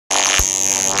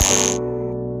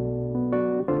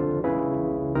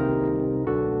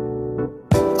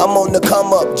I'm on the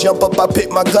come up, jump up, I pick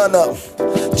my gun up.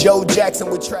 Joe Jackson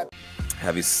with trap.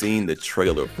 Have you seen the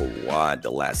trailer for Y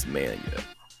the Last Man yet?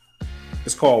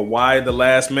 It's called Y the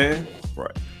Last Man?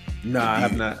 Right. Nah, I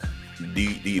have not. Do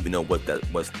you even know what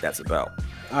that's about?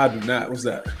 I do not. What's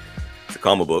that? It's a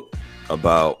comic book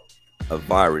about a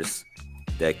virus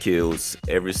that kills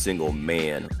every single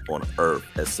man on Earth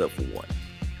except for one.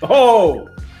 Oh!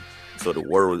 So the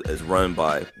world is run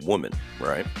by women,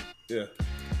 right? Yeah.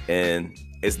 And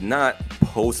it's not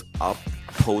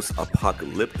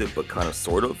post-apocalyptic, but kind of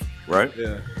sort of, right?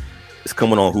 Yeah. It's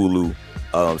coming on Hulu.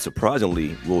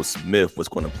 Surprisingly, Will Smith was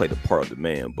going to play the part of the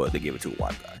man, but they gave it to a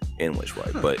white guy. Anyways,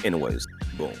 right? But anyways,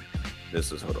 boom.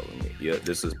 This is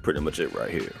this is pretty much it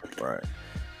right here, right?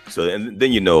 So and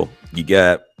then you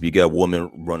got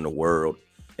women run the world,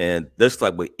 and that's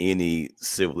like with any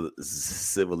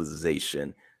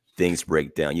civilization, things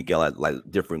break down. You got like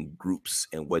different groups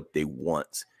and what they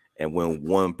want. And when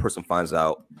one person finds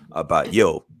out about,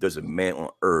 there's a man on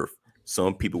Earth,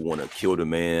 some people want to kill the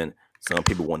man, some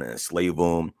people want to enslave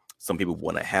him, some people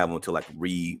want to have him to like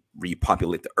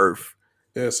repopulate the Earth.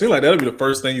 Yeah, it seems like that'll be the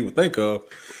first thing you would think of.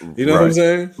 You know what I'm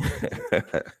saying?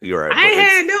 You're right. I ain't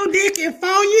had no dick in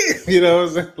 4 years. You know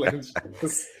what I'm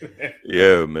saying?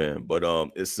 Yeah, man. But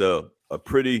it's a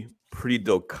pretty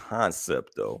dope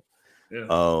concept though.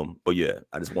 Yeah. But yeah,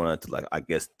 I just wanted to I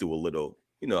guess do a little,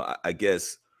 I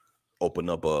guess open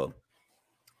up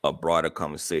a broader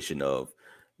conversation of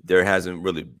there hasn't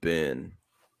really been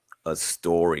a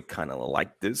story kind of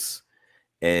like this.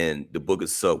 And the book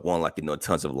itself won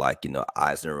tons of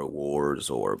Eisner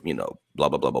Awards or blah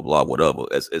blah blah blah blah whatever.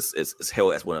 It's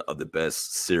held as one of the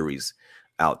best series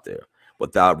out there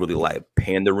without really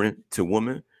pandering to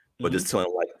women, but just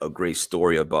telling a great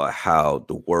story about how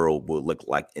the world would look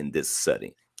like in this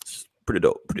setting. It's pretty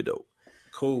dope.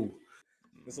 Cool.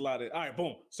 There's a lot of all right.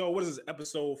 Boom. So what is this?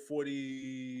 Episode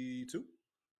 42,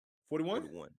 41.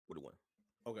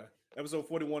 Okay. Episode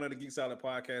 41 of the Geek Salad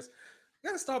Podcast. You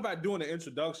gotta start by doing the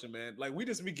introduction, man. Like we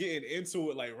just be getting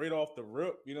into it right off the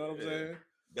rip. You know what I'm saying?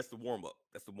 That's the warm up.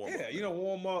 Yeah,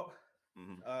 warm up.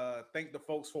 Thank the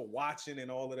folks for watching and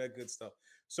all of that good stuff.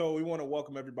 So we want to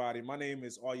welcome everybody. My name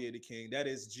is Arye the King. That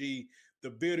is G,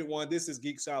 the bearded one. This is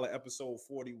Geek Salad episode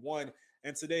 41.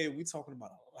 And today we talking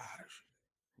about a lot of shit.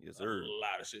 Yes, sir. A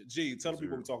lot of shit. G, tell the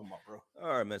people what we're talking about, bro.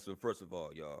 All right, man. So first of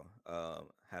all, y'all,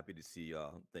 happy to see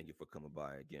y'all. Thank you for coming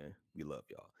by again. We love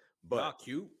y'all. But y'all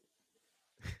cute.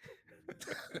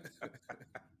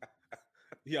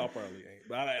 Y'all probably ain't,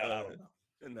 but I don't know.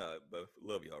 No, but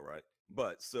love y'all, right?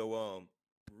 But so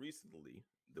recently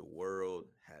the world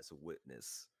has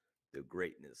witnessed the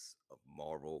greatness of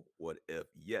Marvel. What if?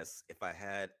 Yes, if I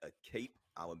had a cape,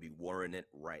 I would be wearing it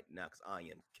right now because I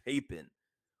am caping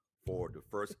for the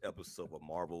first episode of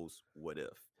Marvel's What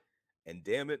If. And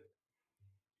damn it,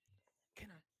 if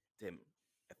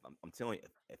I'm telling you,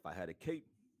 if I had a cape,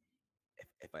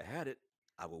 if I had it,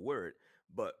 I would wear it.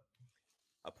 But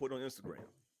I put on Instagram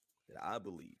that I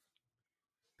believe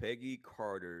Peggy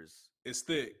Carter's is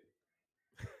thick.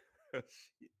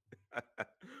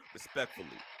 Respectfully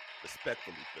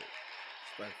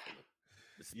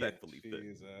thick.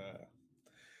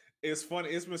 It's funny.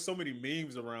 It's been so many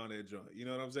memes around that joint. You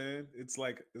know what I'm saying? It's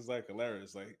like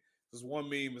hilarious. Like this one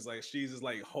meme is like she's just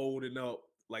like holding up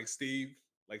like Steve.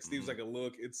 Like Steve's like a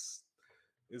look. It's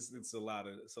a lot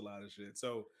of shit.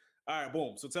 So all right,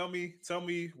 boom. So tell me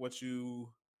what you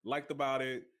liked about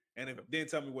it, and then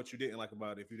tell me what you didn't like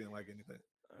about it if you didn't like anything.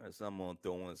 All right, so I'm gonna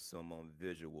throw in some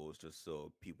visuals just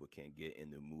so people can get in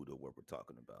the mood of what we're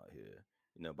talking about here.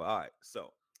 But all right,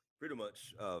 so pretty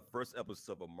much first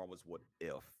episode of Marvel's What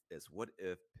If is what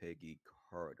if Peggy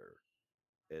Carter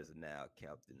is now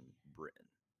Captain Britain,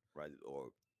 right?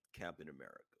 Or Captain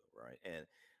America, right? And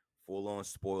full on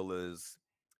spoilers.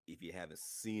 If you haven't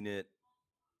seen it,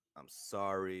 I'm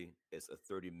sorry. It's a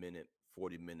 30-minute,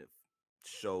 40-minute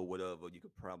show, whatever. You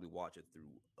could probably watch it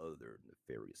through other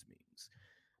nefarious means.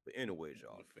 But anyways,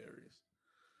 y'all, nefarious.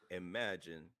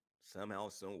 Imagine somehow,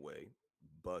 some way,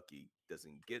 Bucky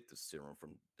doesn't get the serum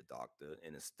from the doctor,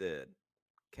 and instead,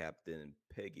 Captain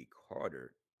Peggy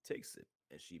Carter takes it,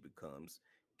 and she becomes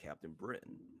Captain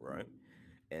Britain, right?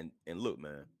 And look,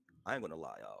 man, I ain't gonna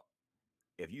lie, y'all.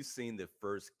 If you've seen the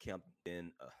first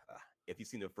Captain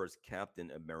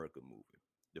America movie,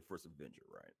 the first Avenger,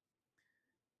 right?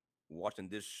 Watching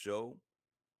this show,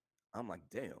 I'm like,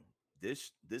 damn,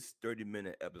 this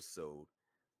 30-minute episode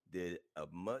did a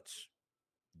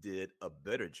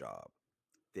better job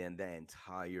than that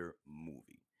entire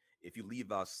movie. If you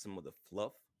leave out some of the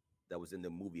fluff that was in the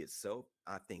movie itself,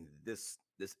 I think this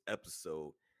this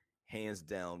episode, hands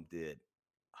down, did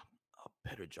a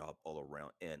better job all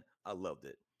around, and I loved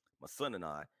it. My son and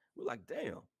I were like,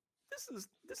 "Damn, this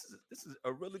is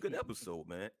a really good episode,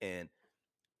 man." And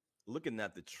looking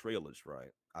at the trailers,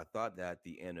 right, I thought that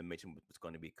the animation was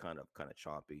going to be kind of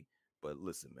choppy, but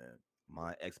listen, man,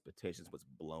 my expectations was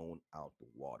blown out the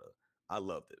water. I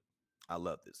loved it. I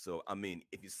loved it. So I mean,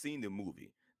 if you've seen the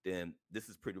movie, then this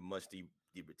is pretty much the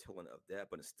retelling of that,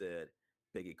 but instead,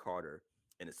 Peggy Carter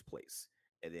in its place,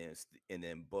 and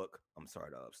then Buck. I'm sorry,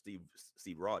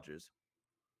 Steve Rogers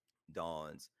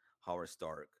dons Howard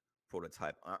Stark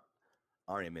prototype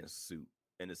Iron Man suit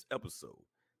in this episode.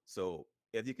 So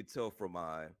if you could tell from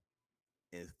my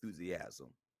enthusiasm,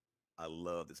 I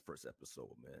love this first episode,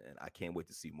 man, and I can't wait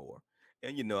to see more.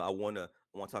 And I want to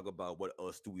talk about what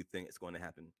else do we think is going to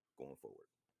happen going forward.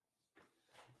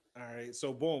 All right.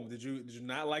 So boom, did you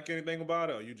not like anything about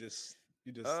it, or you just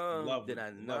Did loving I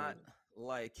loving not it?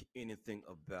 like anything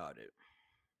about it?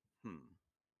 Hmm.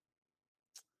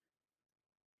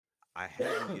 I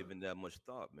haven't given that much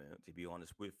thought, man. To be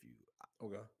honest with you,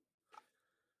 Okay.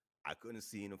 I couldn't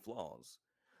see any flaws.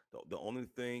 The only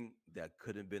thing that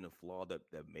could have been a flaw that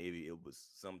maybe it was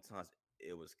sometimes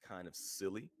it was kind of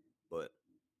silly, but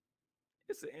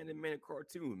it's an animated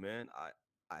cartoon, man.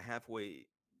 I halfway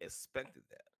expected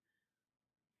that.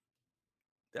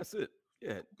 That's it.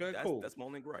 Yeah, Okay. that's Cool. that's my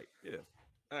only gripe. Yeah.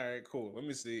 All right. Cool. Let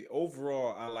me see.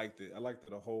 Overall, I liked it. I liked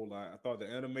it a whole lot. I thought the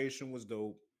animation was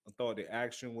dope. I thought the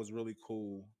action was really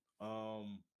cool.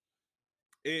 Um,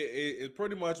 it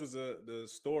pretty much was the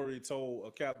story told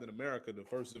of Captain America, the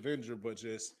first Avenger, but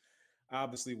just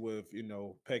obviously with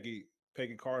Peggy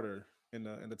Carter in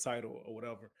the title or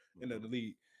whatever in the Hmm.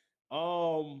 lead.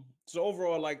 So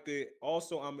overall, I liked it.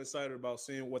 Also, I'm excited about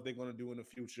seeing what they're gonna do in the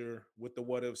future with the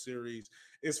What If series.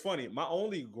 It's funny. My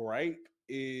only gripe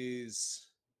is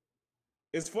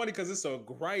it's funny because it's a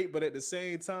gripe, but at the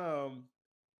same time,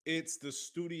 it's the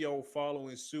studio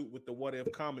following suit with the What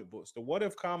If comic books. The What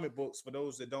If comic books, for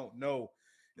those that don't know,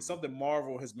 is Hmm. something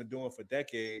Marvel has been doing for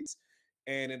decades.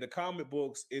 And in the comic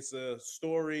books, it's a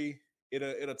story.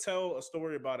 It'll tell a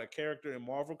story about a character in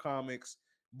Marvel Comics,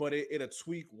 but it'll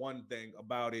tweak one thing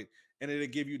about it, and it'll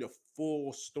give you the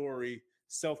full story,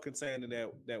 self-contained in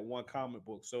that one comic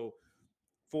book. So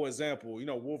for example,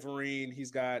 Wolverine, he's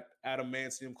got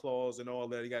adamantium claws and all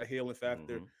that. He got a healing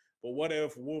factor. Hmm. But what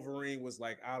if Wolverine was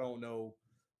like, I don't know,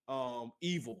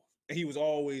 evil? And he was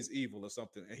always evil or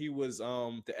something. And he was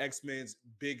the X-Men's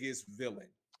biggest villain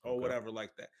or Okay. whatever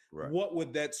like that. Right. What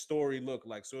would that story look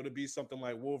like? So it'd be something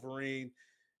like Wolverine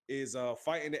is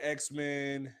fighting the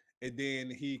X-Men, and then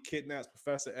he kidnaps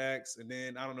Professor X, and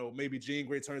then I don't know, maybe Jean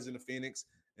Grey turns into Phoenix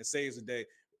and saves the day,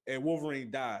 and Wolverine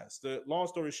dies. The long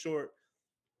story short,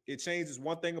 it changes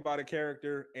one thing about a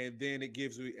character, and then it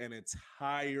gives you an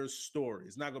entire story.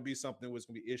 It's not going to be something where it's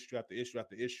going to be issue after issue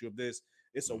after issue of this.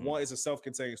 Hmm. It's a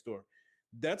self-contained story.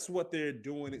 That's what they're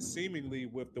doing it seemingly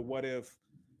with the What If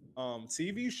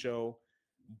TV show,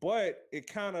 but it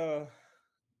kind of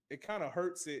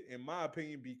hurts it in my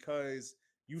opinion because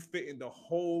you fit in the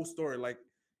whole story. Like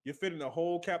you're fitting the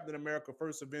whole Captain America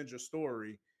First Avenger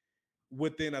story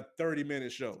within a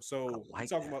 30-minute show. I So you're like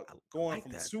talking that. about I going like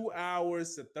from that. 2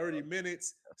 hours to 30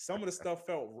 minutes. Some of the stuff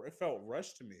felt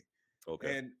rushed to me.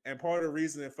 Okay. And part of the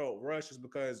reason it felt rushed is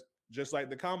because just like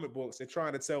the comic books, they're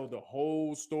trying to tell the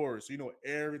whole story. So you know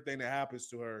everything that happens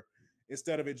to her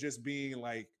instead of it just being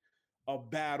like a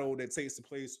battle that takes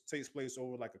place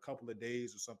over like a couple of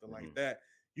days or something like Hmm. that.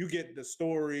 You get the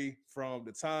story from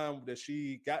the time that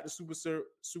she got the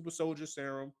super soldier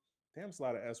serum. Damn, it's a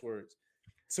lot of S words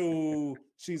to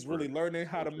she's For really learning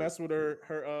how to sure. mess with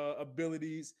her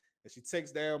abilities, and she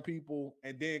takes down people,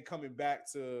 and then coming back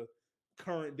to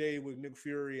current day with Nick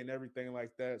Fury and everything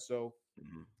like that. So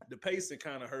Hmm. the pacing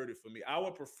kind of hurt it for me. I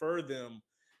would prefer them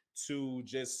to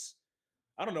just,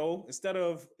 I don't know, instead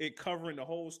of it covering the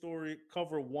whole story,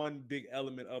 cover one big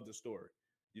element of the story.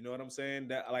 You know what I'm saying?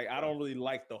 That like I Okay. don't really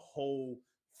like the whole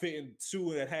fitting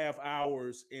 2.5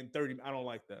 hours in 30. I don't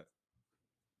like that. And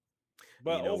you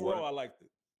But know what? overall, I liked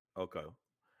it. Okay.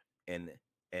 And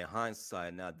in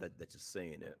hindsight, now that you're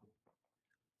saying it,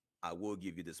 I will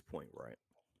give you this point, right?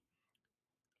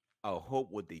 I hope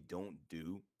what they don't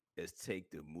do is take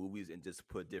the movies and just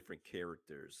put different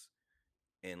characters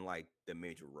in like the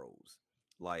major roles.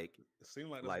 Like It seemed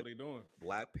like that's what like they're doing.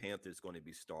 Black Panther is going to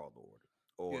be Star Lord,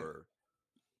 Yeah. or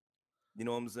you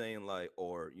know what I'm saying, like,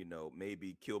 or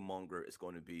maybe Killmonger is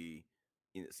going to be,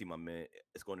 see my man,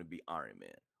 it's going to be Iron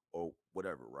Man or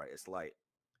whatever, right? It's like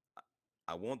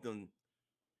I want them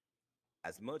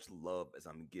as much love as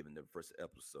I'm giving the first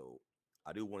episode.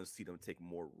 I do want to see them take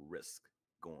more risk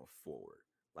going forward.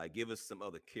 Like, give us some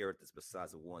other characters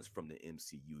besides the ones from the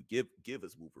MCU. Give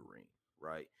us Wolverine,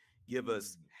 right? Give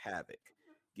us Mm. Havoc.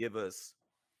 Give us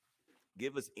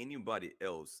give us anybody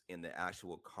else in the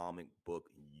actual comic book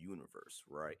universe,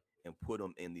 right? And put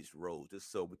them in these roles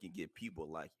just so we can get people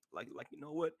like you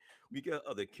know what? We got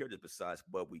other characters besides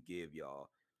what we give y'all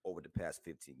over the past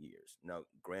 15 years. Now,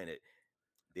 granted,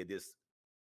 they just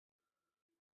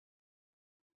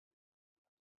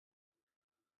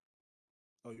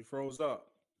Oh, you froze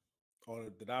up. Or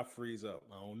did I freeze up?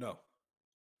 I don't know.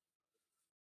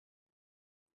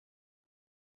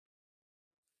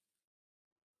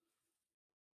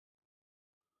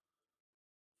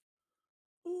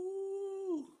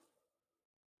 Ooh.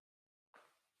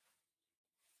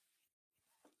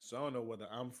 So I don't know whether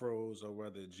I'm froze or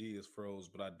whether G is froze,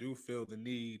 but I do feel the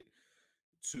need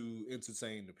to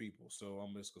entertain the people. So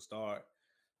I'm just gonna start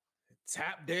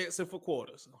tap dancing for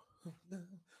quarters.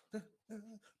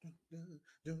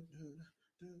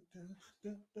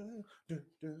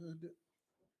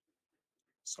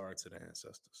 Sorry to the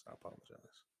ancestors. I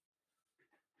apologize.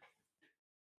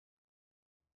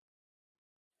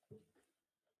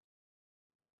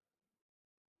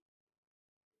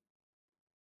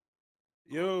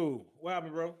 Yo, what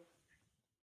happened, bro?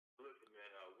 listen,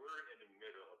 man, we're in the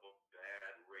middle of a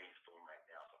bad rainstorm right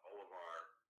now, so all of our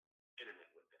internet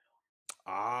went down.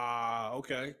 Ah,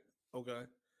 okay. Okay.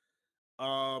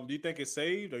 Do you think it's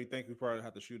saved or you think we probably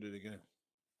have to shoot it again?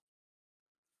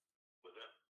 Was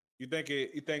that? You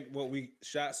think what we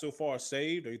shot so far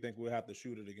saved or you think we'll have to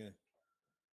shoot it again?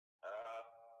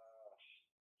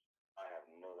 I have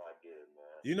no idea,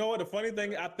 man. You know what? The funny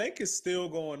thing, I think it's still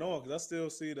going on because I still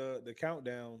see the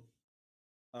countdown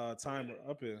timer Really?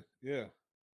 up here. Yeah.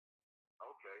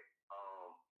 Okay.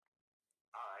 All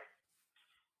right.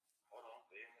 Hold on,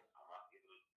 man. I'm not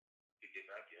able to get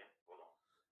back in. Hold on.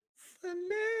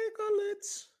 Finaglet.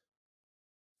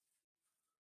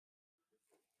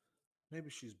 Maybe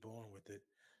she's born with it.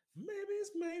 Maybe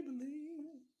it's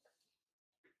Maybelline.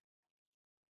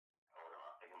 Hold on.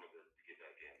 I think I'm able to get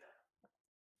back in now.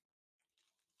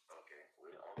 Okay.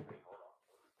 Wait, hold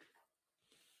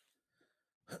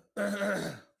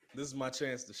on. This is my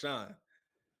chance to shine.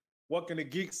 Welcome to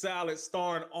Geek Salad,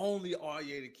 starring only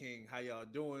Arya the King. How y'all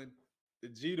doing? The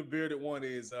G the bearded one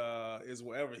is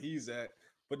wherever he's at,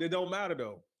 but it don't matter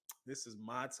though. This is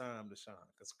my time to shine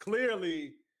because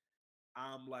clearly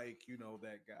I'm like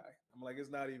that guy. I'm like it's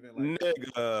not even like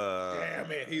Nigga.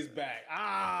 damn it, he's back.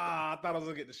 Ah, I thought I was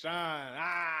gonna get to shine.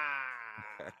 Ah.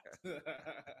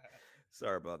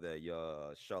 Sorry about that,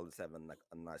 y'all. Charlotte's having like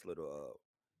a nice little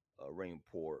rain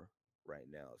pour right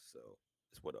now, so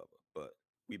it's whatever. But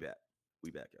we back.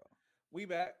 We back, y'all. We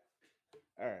back.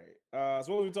 All right.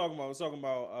 So what are we talking about? We're talking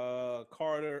about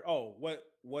Carter. Oh,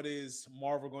 what is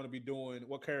Marvel going to be doing?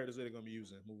 What characters are they going to be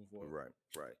using moving forward? Right,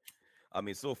 right. I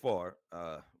mean, so far,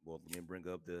 well, let me bring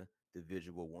up the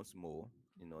visual once more.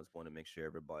 You know, it's going to make sure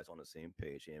everybody's on the same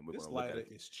page, and we're This going to look at lighter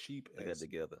it, is cheap look at it as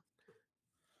together.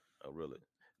 Oh, really?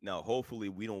 Now, hopefully,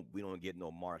 we don't get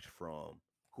no marks from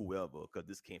whoever, because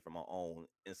this came from our own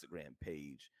Instagram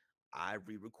page. I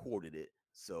re-recorded it,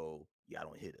 so y'all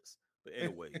don't hit us. But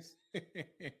anyways,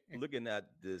 looking at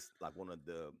this like one of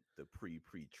the pre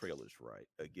trailers, right?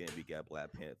 Again, we got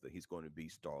Black Panther. He's going to be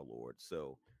Star Lord.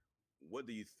 So, what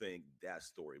do you think that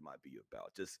story might be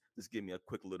about? Just give me a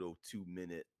quick little 2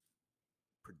 minute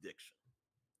prediction.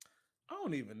 I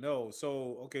don't even know.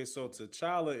 So okay, so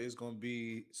T'Challa is going to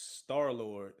be Star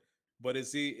Lord, but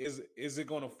is it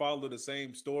going to follow the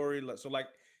same story? So like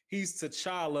he's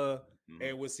T'Challa, Mhm.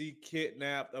 and was he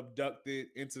kidnapped, abducted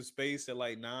into space at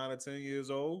like 9 or 10 years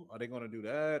old? Are they going to do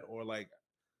that or like?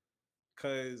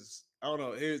 Because I don't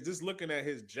know. Just looking at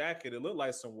his jacket, it looked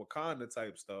like some Wakanda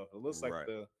type stuff. It looks like Right.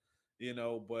 but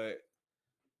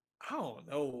I don't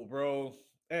know, bro.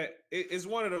 It's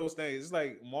one of those things. It's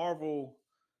like Marvel,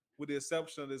 with the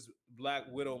exception of this Black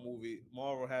Widow movie,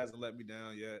 Marvel hasn't let me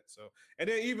down yet. So, and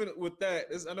then even with that,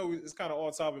 I know it's kind of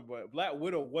on topic, but Black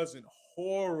Widow wasn't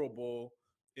horrible.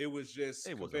 It was just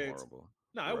It wasn't compared to, horrible.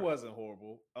 no, it Right. wasn't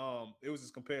horrible. It was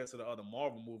just compared to the other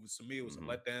Marvel movies. To me, it was a Hmm.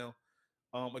 letdown.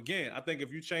 Again, I think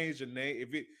if you change the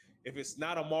name, if it's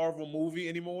not a Marvel movie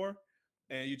anymore,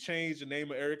 and you change the name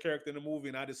of every character in the movie,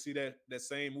 and I just see that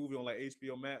same movie on like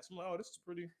HBO Max, I'm like, oh, it's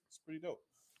pretty dope.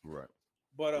 Right.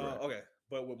 But Right. okay,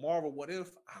 but with Marvel, what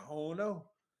if? I don't know.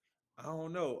 I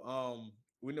don't know.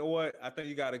 We know what I think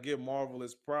you got to give Marvel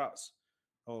its props.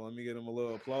 Oh, let me give them a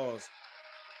little applause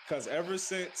because ever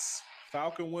since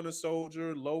Falcon Winter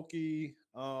Soldier, Loki,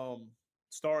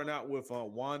 starting out with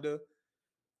Wanda,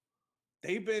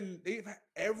 they've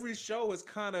every show is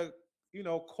kind of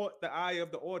caught the eye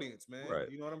of the audience, man. Right.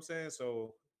 You know what I'm saying?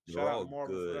 So They're shout out to all Marvel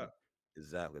for good. that.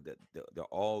 Exactly. That they're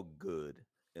all good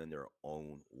in their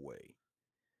own way.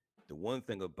 The one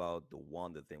thing about the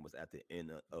Wanda thing was at the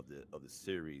end of the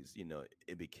series,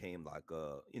 it became like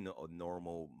a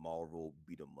normal Marvel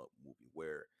beat 'em up movie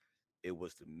where it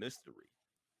was the mystery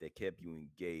that kept you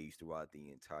engaged throughout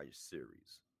the entire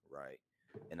series, right?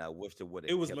 And I wish they would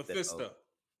It have was kept that up. Mephisto.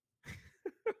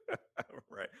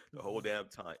 Right, the whole damn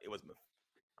time it was the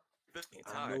I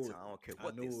entire knew it. time. I don't care I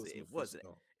what they knew it said. was It wasn't.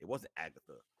 Mephisto. It wasn't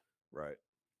Agatha, right?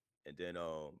 And then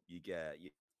you got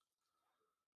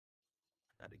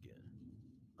not again.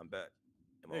 I'm back.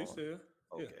 Am I Yeah, you on? still? Yeah.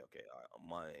 Okay, okay. All right.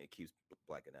 Mine it keeps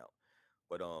blacking out.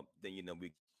 But then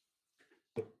we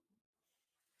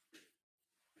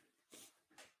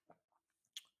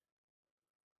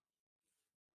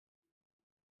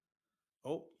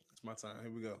Oh, it's my time.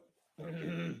 Here we go. all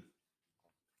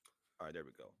right. There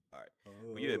we go. All right.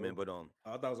 But yeah, man. Oh, But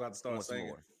I thought I was about to start once singing.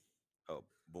 more. Oh,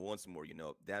 but once more,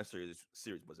 that series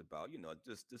was about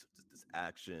just this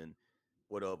action,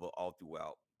 whatever, all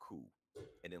throughout. Cool.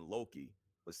 And then Loki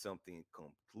was something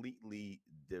completely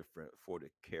different for the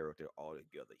character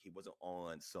altogether. He wasn't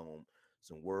on some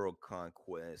world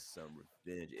conquest, some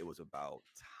revenge. It was about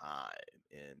time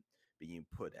and being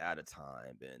put out of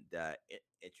time, and that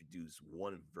introduced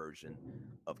one version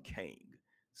of Kang.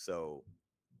 So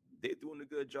they're doing a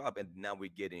good job, and now we're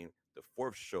getting the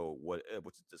fourth show,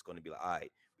 which is just going to be like, all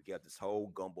right, we got this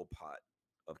whole gumbo pot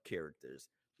of characters.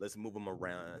 Let's move them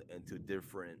around into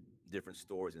different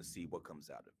stories and see what comes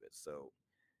out of it. So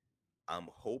I'm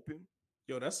hoping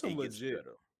Yo, it gets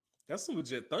better. that's some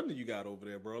legit thunder you got over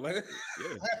there, bro. Like,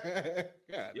 Yeah,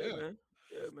 God yeah, damn, man,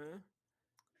 yeah, man.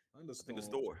 I think the thunderstorms,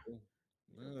 store, bro.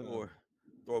 Yeah. Thor,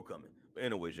 Thor coming. But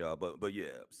anyways, y'all. But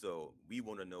yeah. So we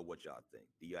want to know what y'all think.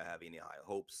 Do y'all have any high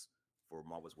hopes for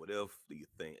Marvel's What If? Do you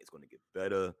think it's going to get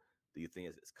better? Do you think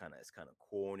it's kind of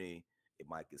corny? It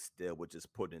might get stale with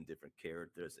just putting different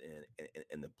characters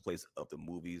in the place of the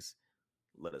movies.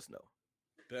 Let us know.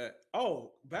 That.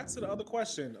 Oh, back to the other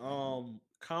question.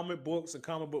 Comic books and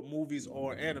comic book movies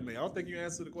or anime. I don't think you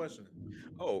answered the question.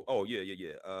 Oh yeah, yeah,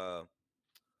 yeah.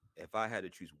 If I had to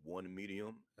choose one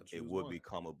medium, I it choose would one. be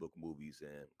comic book movies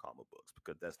and comic books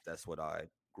because that's what I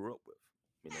grew up with.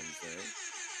 You know what I'm saying?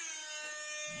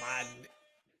 My,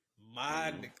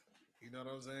 my, Hmm. you know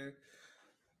what I'm saying?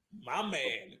 My But,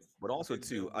 man. but also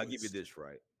too, Denzel I give you West. this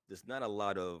right. There's not a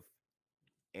lot of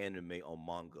anime or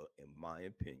manga, in my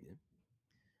opinion,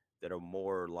 that are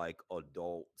more like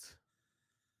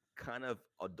kind of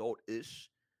adult-ish.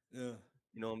 Yeah.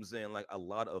 You know what I'm saying? Like a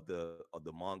lot of the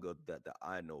manga that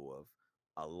I know of,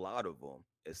 a lot of them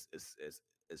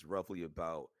is roughly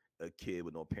about a kid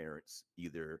with no parents,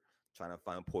 either trying to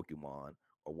find Pokemon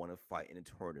or want to fight in a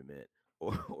tournament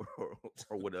or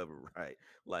whatever, right?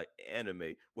 Like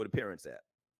anime, where the parents at?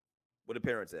 Where the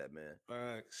parents at, man?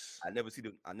 Facts. I never see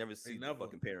Ain't the never.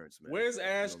 fucking parents, man. Where's You Ash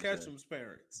know what I'm saying? Ketchum's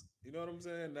parents? You know what I'm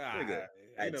saying? Nah, Nigga, I ain't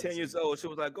at never 10 seen years that. old, she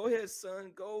was like, "Go ahead,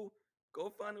 son, go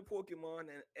find a Pokemon,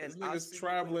 and This I'll nigga's see you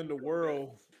when traveling you the come back."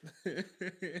 world.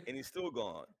 And he's still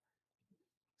gone.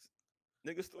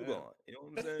 Nigga's still Man. gone. You know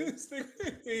what I'm saying? This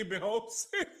nigga he ain't been home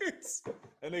since.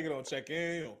 That nigga don't check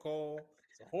in, he don't call.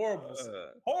 It's a horrible, Uh,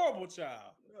 horrible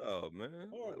child. oh man,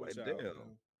 Horrible like child, damn. man.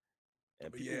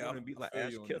 And But people yeah, want to be I like feel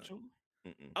Ash you on that. Ketchum.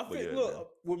 Mm-mm. I But think yeah, look man.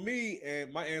 with me,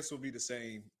 and my answer will be the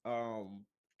same.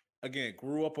 Again,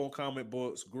 grew up on comic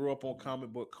books, grew up on comic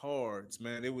book cards,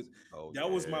 man. Oh That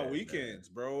was my yeah, man. weekends,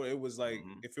 bro. It was like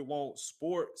Hmm. if it won't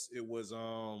sports, it was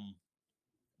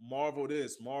Marvel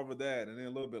this, Marvel that, and then a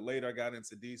little bit later I got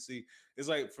into DC. It's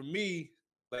like for me,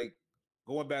 like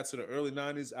going back to the early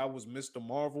 '90s, I was Mr.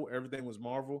 Marvel. Everything was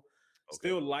Marvel. Okay.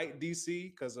 Still like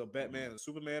DC because of Hmm. Batman and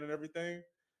Superman and everything,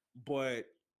 but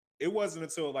it wasn't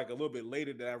until like a little bit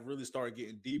later that I really started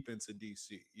getting deep into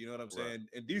DC. You know what I'm Right. saying?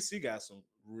 And DC got some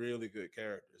really good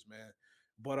characters, man.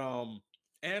 But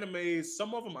animes,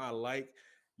 some of them I like.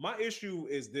 My issue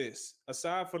is this: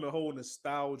 aside from the whole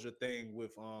nostalgia thing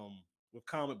with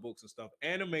comic books and stuff,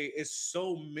 anime is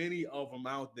so many of them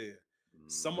out there.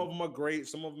 Some Hmm. of them are great,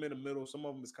 some of them in the middle, some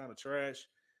of them is kind of trash.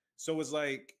 So it's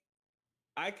like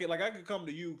I could come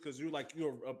to you because you're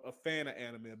a fan of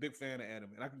anime, a big fan of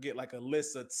anime, and I could get like a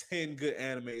list of 10 good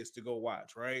animes to go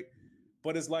watch, right?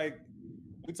 But it's like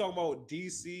we talk about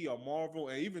DC or Marvel,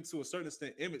 and even to a certain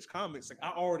extent, Image Comics. Like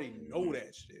I already know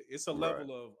that shit. It's a Right.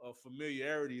 level of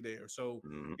familiarity there. So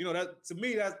Hmm. that to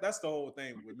me, that's the whole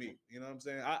thing with me. You know what I'm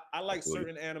saying? I I like feel you.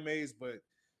 certain animes, but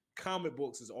comic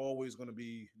books is always going to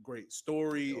be great.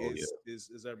 Story Oh yeah.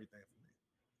 is everything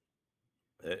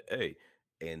for Hey,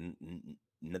 and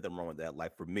nothing wrong with that.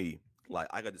 Like for me, Like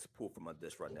I got this pull from my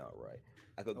desk right now, right?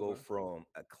 I could go Okay. from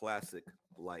a classic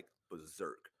like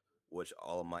Berserk, which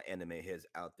all of my anime heads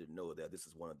out there know that this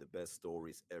is one of the best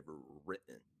stories ever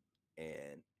written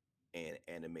and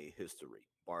anime history,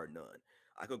 bar none.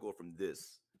 I could go from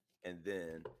this and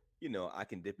then, I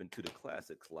can dip into the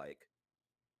classics like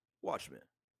Watchmen.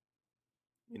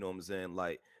 You know what I'm saying?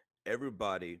 Like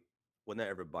everybody, well, not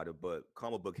everybody, but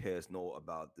comic book heads know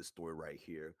about this story right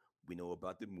here. We know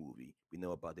about the movie. We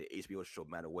know about the HBO show.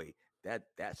 Matter way, that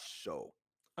show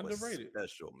was Underrated.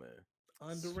 special, man.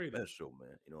 Underrated. Special,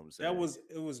 man. You know what I'm That saying? was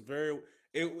it was very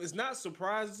it was not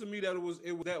surprising to me that it was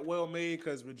that well made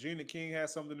because Regina King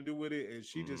has something to do with it, and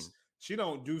Hmm. she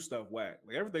don't do stuff whack.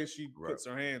 Like everything she Right, puts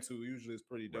her hand to usually is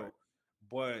pretty right. dope.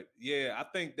 But yeah, I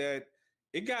think that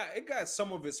it got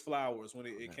some of its flowers when Oh,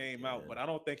 it not came out, again. but There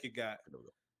we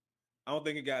go. I don't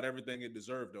think it got everything it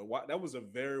deserved though. That was a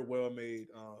very well made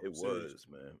It series. was,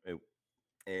 man.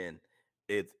 And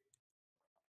it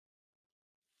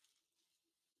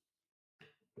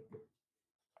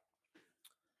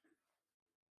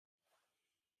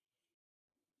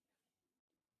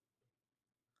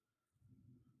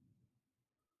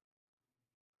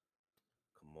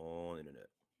come on, internet.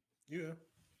 Yeah.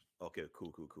 Okay,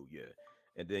 cool, cool, cool. Yeah.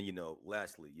 And then,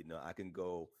 lastly, I can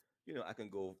go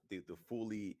the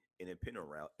fully independent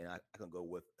route and I can go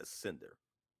with Ascender.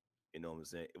 You know what I'm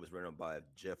saying? It was written by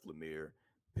Jeff Lemire,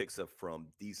 picks up from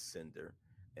Descender,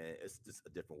 and it's just a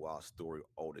different wild story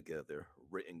altogether.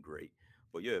 Written great.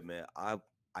 But yeah, man, I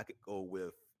could go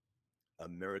with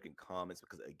American comics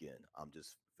because again, I'm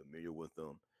just familiar with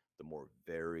them. The more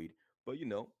varied, but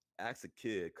ask a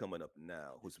kid coming up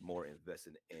now who's more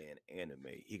invested in anime,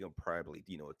 he can probably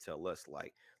tell us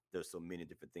like there's so many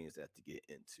different things that to get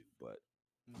into. But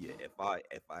yeah, Mhm.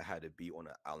 if I had to be on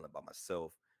an island by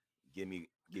myself, give me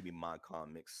my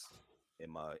comics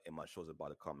and my shows about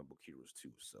the comic book heroes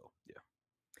too. So yeah,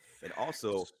 and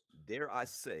also Facts. dare I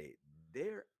say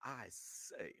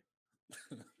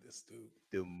This dude.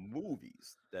 the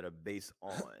movies that are based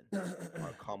on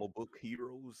our comic book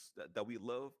heroes that we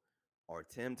love are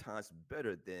 10 times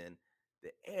better than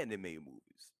the anime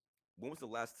movies. When was the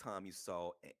last time you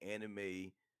saw an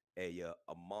anime, a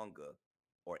manga,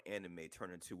 or anime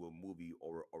turn into a movie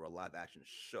or a live action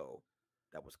show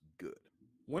that was good?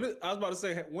 I was about to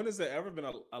say, when has there ever been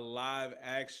a live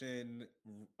action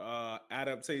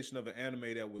adaptation of an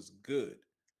anime that was good?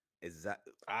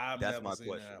 Exactly. I've That's never my seen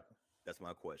that question. happen. That's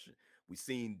my question. We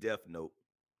seen Death Note,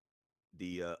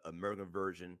 the American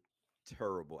version,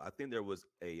 terrible. I think there was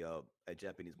a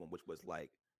Japanese one which was like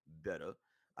better.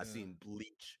 I Yeah. seen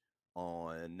Bleach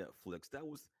on Netflix. That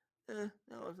was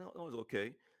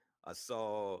okay. I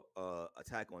saw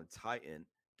Attack on Titan.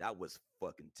 That was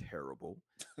fucking terrible.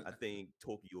 I think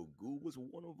Tokyo Ghoul was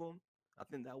one of them. I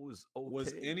think that was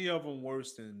Was okay. any of them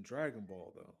worse than Dragon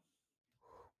Ball though?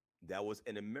 That was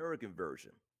an American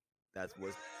version. That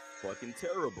was fucking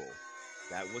terrible.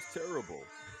 That was terrible.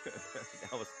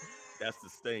 that was that's the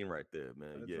stain right there,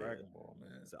 man. That Yeah. Dragon Ball,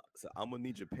 man. So I'm gonna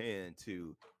need Japan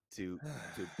to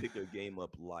pick their game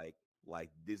up like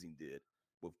Disney did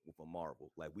with a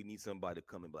Marvel. Like we need somebody to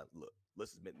come and be like, look,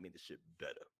 let's just make this shit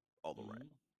better all around. Mhm.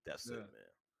 That's it, Yeah.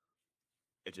 man.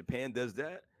 If Japan does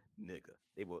that, nigga,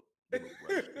 they would run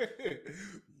shit.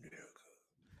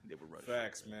 They would run shit,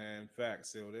 Facts, man. man.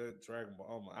 Facts. Yo, that Dragon Ball.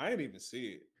 Oh my, I didn't even see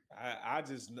it. I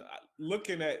just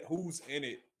looking at who's in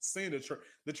it, seeing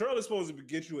the trailer is supposed to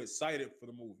get you excited for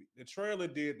the movie. The trailer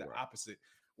did the Right. opposite.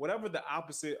 Whatever the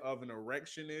opposite of an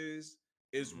erection is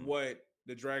Hmm. what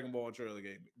the Dragon Ball trailer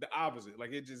gave me. The opposite.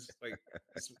 Like it just like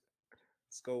it's, it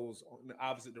goes in the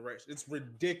opposite direction. It's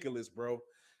ridiculous, bro.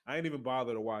 I ain't even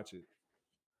bother to watch it.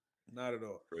 Not at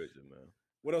all. Crazy, man.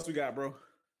 What else we got, bro?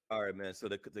 All right, man. So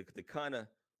to kind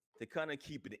of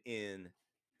keep it in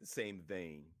the same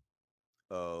vein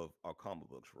of our comic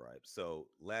books, right? So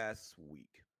last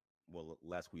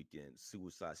weekend,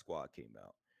 Suicide Squad came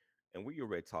out, and we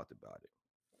already talked about it.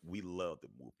 We loved the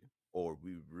movie, or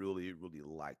we really, really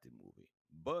liked the movie.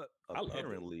 But I loved it.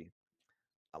 apparently,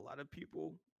 a lot of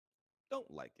people don't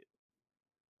like it.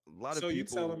 A lot of So you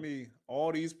telling people, me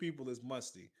all these people is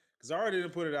musty? Because I already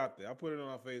didn't put it out there. I put it on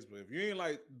our Facebook. If you ain't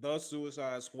like the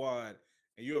Suicide Squad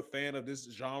and you're a fan of this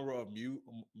genre of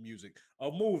music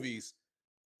of movies,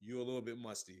 you're a little bit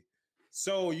musty.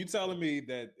 So you telling me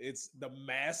that it's the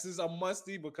masses are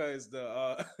musty because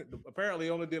apparently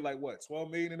only did like what 12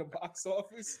 million in the box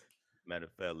office. matter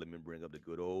of fact, let me bring up the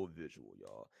good old visual,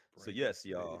 y'all. So Bring up yes, the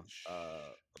y'all.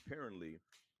 Apparently,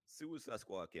 Suicide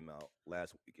Squad came out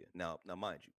last weekend. Now,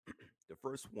 mind you, the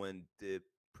first one did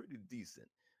pretty decent,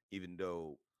 even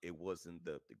though it wasn't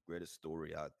the greatest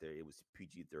story out there. It was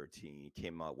PG-13. It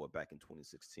came out what back in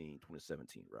 2016,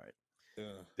 2017, right?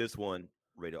 Yeah. This one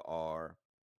rated R.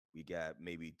 We got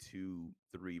maybe two,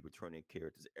 three returning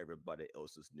characters. Everybody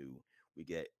else is new. We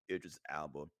get Idris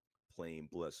Alba playing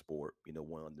Bloodsport,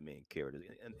 one of the main characters.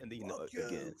 And then Fuck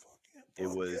again, you, fuck you, it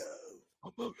fuck was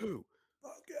you, about who?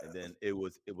 fuck And you. then it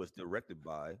was directed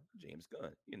by James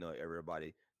Gunn.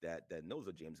 Everybody that knows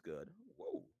of James Gunn.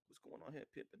 Whoa, what's going on here,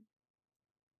 Pippin?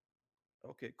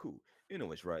 Okay, cool.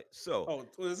 Anyways, right. So Oh,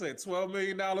 what is it? $12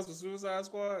 million for Suicide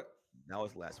Squad? that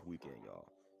was last weekend, y'all.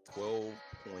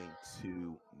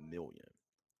 12.2 million.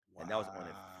 And that was on a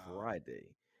Wow. Friday.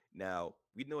 Now,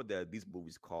 we know that these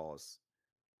movies cost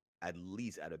at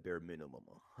least at a bare minimum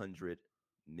 $100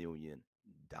 million,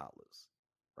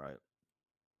 right?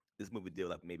 This movie did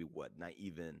like maybe what, not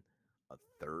even a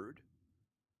third,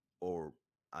 or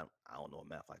I don't know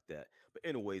math like that. But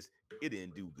anyways, it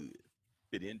didn't do good.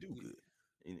 It didn't do Y-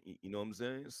 good. You know what I'm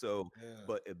saying? So, Yeah.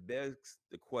 but it begs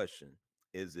the question: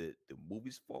 is it the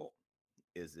movie's fault?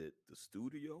 Is it the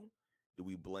studio? Do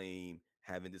we blame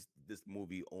having this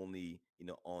movie only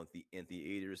on the in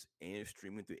theaters and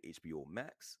streaming through HBO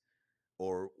Max,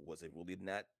 or was it really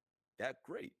not that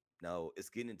great? Now it's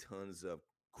getting tons of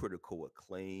critical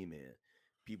acclaim, and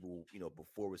people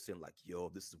before were saying like, "Yo,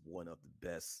 this is one of the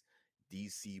best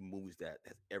DC movies that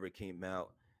has ever came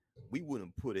out." We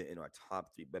wouldn't put it in our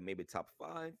top three, but maybe top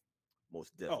five,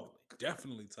 most Oh, definitely.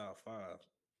 definitely top five.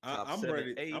 Top I'm seven,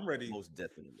 ready. eight, I'm ready. most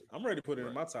definitely. I'm ready to put it in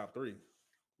Right, my top three.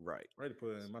 right. Ready to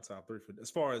put it in my top three for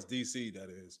as far as DC that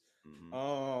is. Hmm.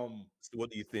 Um, So, what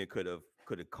do you think could have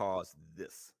caused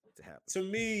this to happen? to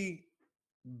me,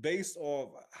 based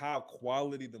off how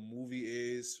quality the movie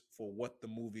is for what the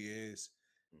movie is,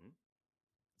 Hmm.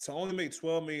 to only make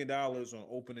 $12 million on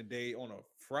opening day on a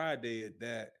Friday at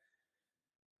that,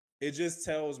 it just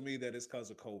tells me that it's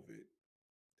because of COVID.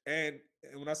 And,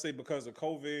 and when I say because of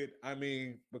COVID, I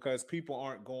mean because people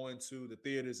aren't going to the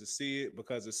theaters to see it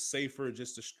because it's safer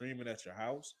just to stream it at your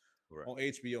house Right. on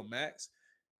HBO Max.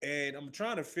 And I'm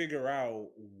trying to figure out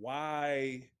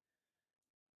why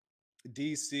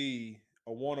DC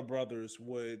or Warner Brothers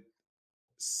would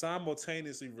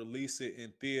simultaneously release it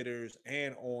in theaters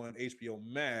and on HBO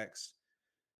Max,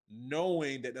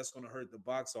 knowing that that's going to hurt the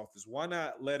box office. Why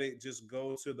not let it just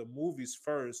go to the movies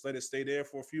first, let it stay there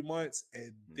for a few months,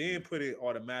 and then Hmm. put it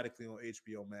automatically on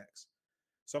HBO Max?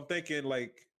 So I'm thinking,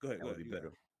 like, go ahead, That go would ahead, be you got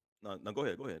better. it. No, no, go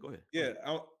ahead, go ahead, go ahead, go Yeah,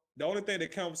 ahead. the only thing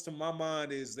that comes to my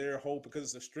mind is their hope because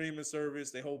it's a streaming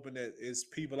service. They're hoping that it's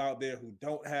people out there who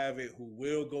don't have it who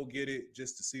will go get it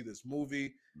just to see this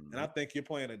movie. And Hmm. I think you're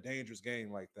playing a dangerous game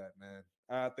like that, man.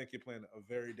 I think you're playing a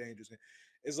very dangerous game.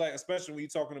 It's like, especially when you're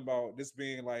talking about this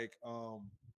being like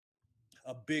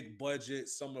a big budget,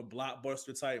 some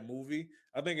blockbuster type movie.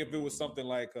 I think if it was Hmm. something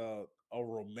like a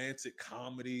romantic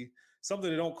comedy, something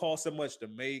that don't cost so much to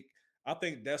make, I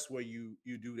think that's where you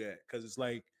do that because it's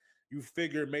like you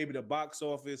figure maybe the box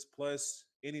office plus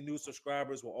any new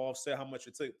subscribers will offset how much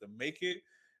it took to make it.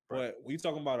 Right. But when you're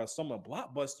talking about a summer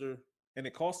blockbuster and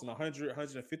it costing 100,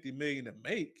 150 million to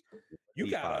make, you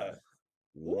 85. gotta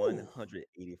ooh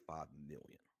 185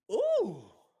 million. ooh,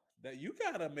 that you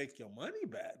gotta make your money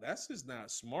back. That's just not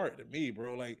smart to me,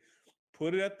 bro. Like,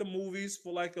 put it at the movies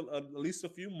for like at least a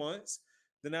few months.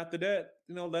 Then after that,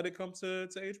 let it come to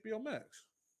HBO Max.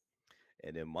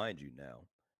 And then, mind you, now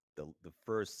the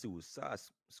first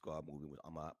Squad movie was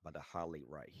I'm about to highlight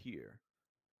right here.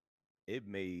 It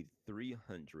made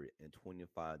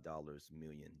 $325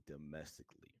 million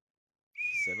domestically,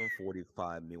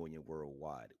 745 million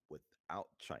worldwide without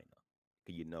China.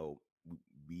 'Cause,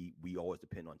 we always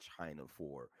depend on China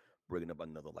for bringing up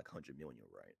another like 100 million,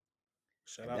 right?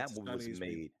 Shout And out that to movie was Chinese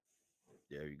people. made.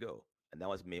 There you go. And that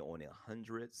was made on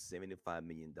 $175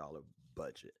 million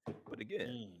budget. But again,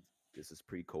 Mm. this is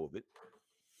pre-COVID.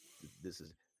 This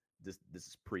is this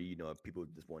is pre. People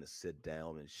just want to sit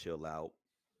down and chill out,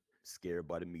 scared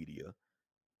by the media,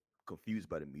 confused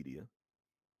by the media.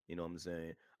 You know what I'm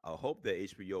saying? I hope that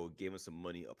HBO gave him some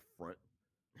money up front.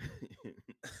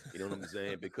 You know what I'm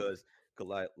saying? Because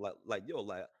like yo,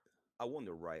 like I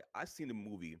wonder, right? I seen the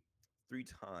movie 3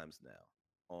 times now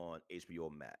on HBO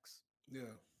Max.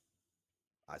 Yeah.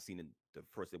 I seen it the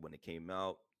first day when it came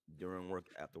out, during work,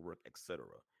 after work, etc.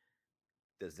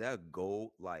 Does that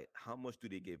go like how much do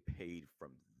they get paid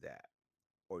from that?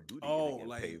 Or do they even Oh, get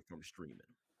like, paid from streaming?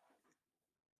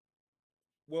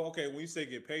 well, okay. When you say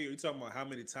get paid, are you talking about how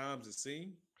many times it's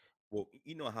seen? Well,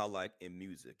 you know how like in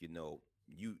music,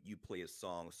 you play a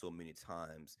song so many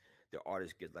times, the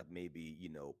artist gets like maybe,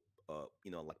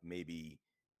 like maybe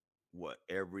what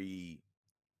every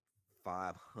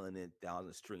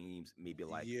 500,000 streams, maybe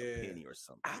like a Yeah. penny or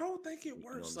something. I don't think it You know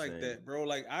what works I'm like saying? that, bro.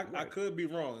 Like I Right. could be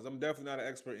wrong. 'Cause I'm definitely not an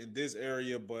expert in this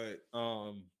area, but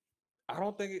I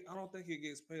don't think it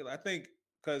gets paid. I think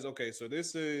because okay, so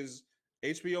this is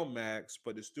HBO Max,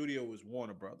 but the studio is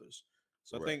Warner Brothers.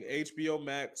 So I Right. think HBO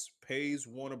Max pays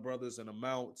Warner Brothers an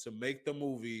amount to make the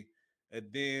movie,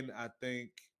 and then I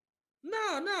think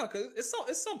no, because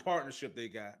it's some partnership they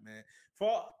got, man.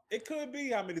 For it could be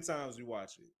how many times we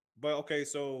watch it. But okay,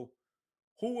 so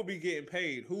who will be getting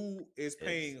paid? Who is Ex-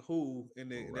 paying who in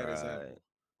that right. example?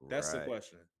 That's the Right.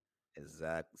 question.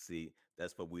 Exactly. See,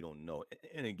 that's what we don't know.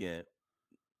 And again,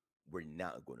 we're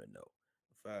not going to know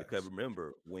because Facts.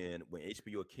 remember when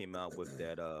HBO came out with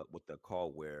the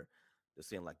call where they're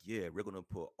saying like, yeah, we're going to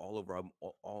put all of our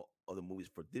all other movies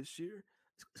for this year.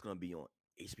 It's going to be on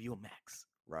HBO Max,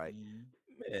 right? Mhm.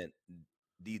 Man,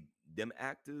 the them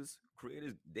actors,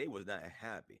 creators, they was not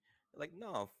happy. Like,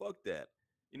 nah, fuck that.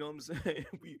 You know what I'm saying?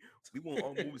 We want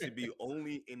our movies to be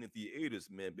only in the theaters,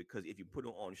 man, because if you put it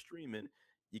on streaming,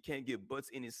 you can't get butts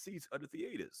in the seats of the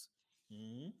theaters.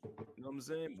 Mhm. You know what I'm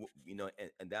saying? You know,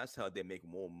 and that's how they make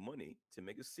more money to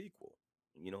make a sequel.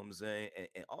 You know what I'm saying?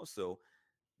 And also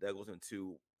that goes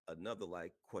into another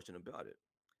like question about it.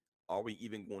 Are we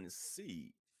even going to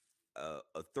see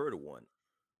a third one?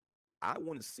 I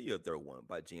want to see a third one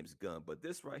by James Gunn, but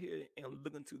this right here ain't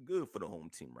looking too good for the home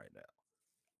team right now.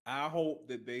 I hope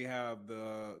that they have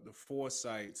the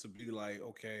foresight to be like,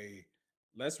 okay,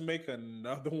 let's make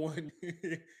another one,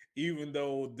 even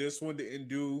though this one didn't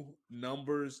do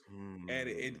numbers, and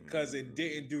it because it Hmm.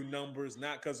 didn't do numbers,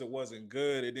 not because it wasn't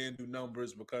good, it didn't do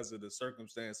numbers because of the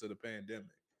circumstance of the pandemic.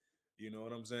 You know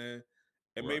what I'm saying?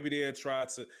 And Right. maybe they'll try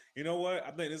to, you know what?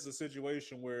 I think this is a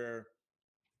situation where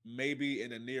maybe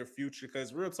in the near future.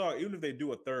 Because real talk, even if they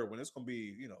do a third one, it's gonna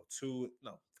be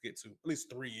forget two, at least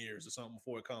 3 years or something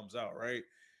before it comes out, right?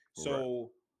 Right.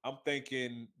 So I'm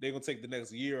thinking they're gonna take the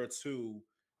next year or two,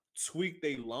 tweak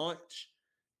they launch,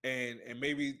 and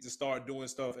maybe to start doing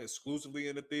stuff exclusively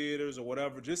in the theaters or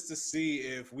whatever, just to see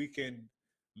if we can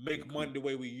make money Recoup. the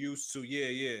way we used to. Yeah,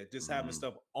 yeah, just having Hmm.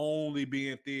 stuff only be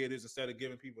in theaters instead of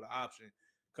giving people the option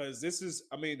because this is,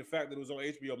 I mean, the fact that it was on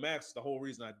HBO Max is the whole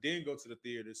reason I didn't go to the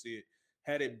theater to see it.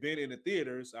 Had it been in the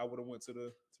theaters, I would have went to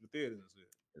the theaters and see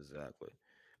it. Exactly.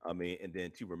 I mean, and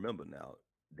then to remember now,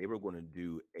 they were going to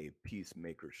do a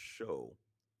Peacemaker show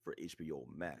for HBO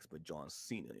Max, but John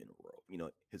Cena in a row, you know,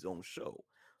 his own show.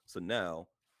 So now,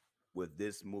 with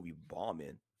this movie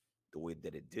bombing the way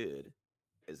that it did,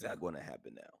 is Yeah. that going to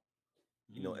happen now?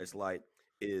 You know, Mm. it's like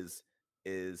is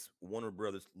is Warner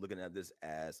Brothers looking at this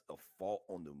as a fault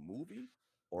on the movie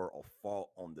or a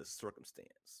fault on the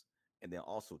circumstance? And then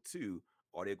also too,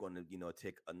 are they going to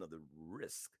take another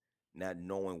risk, not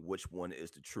knowing which one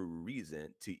is the true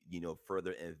reason to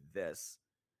further invest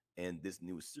in this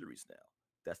new series now?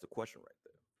 That's the question right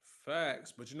there.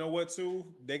 Facts, but you know what? Too,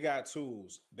 they got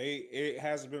tools. It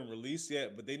hasn't been released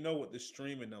yet, but they know what the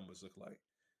streaming numbers look like.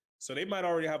 So they might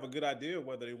already have a good idea of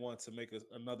whether they want to make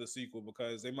another sequel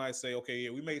because they might say, okay, yeah,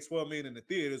 we made 12 million in the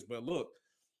theaters, but look,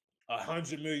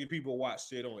 100 million people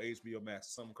watched it on HBO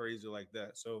Max, something crazy like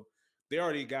that. So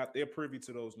they're privy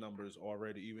to those numbers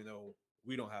already, even though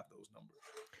we don't have those numbers.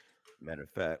 Matter of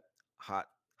fact, hot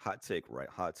hot take, right?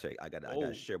 Hot take. I got to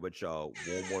Oh, share with y'all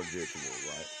one more visual,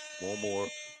 right? One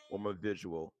more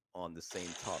visual on the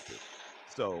same topic.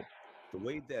 So the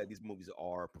way that these movies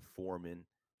are performing,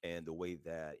 and the way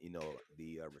that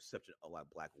the reception of like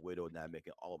Black Widow now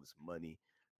making all of its money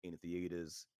in the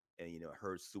theaters, and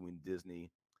her suing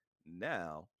Disney.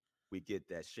 Now we get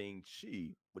that Shang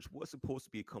Chi, which was supposed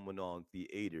to be coming on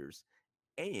theaters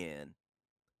and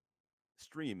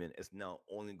streaming, is now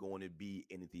only going to be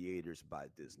in the theaters by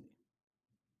Disney.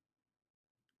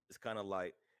 It's kind of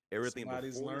like everything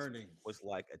somebody's before this learning. was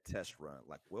like a test run.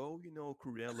 Like, well,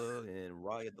 Cruella and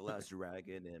Riot the Last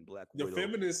Dragon and Black The Widow.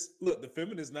 feminists look. The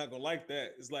feminists not gonna like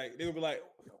that. It's like they're gonna be like,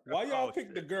 "Why y'all Oh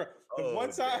pick the shit. girl? The Oh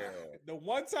one time, damn. the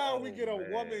one time we Oh get a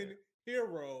man. woman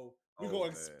hero, we Oh gonna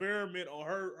man. experiment on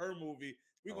her movie.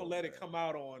 We gonna Oh let it come man.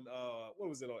 out on what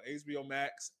was it on HBO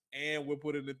Max, and we'll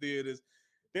put it in the theaters."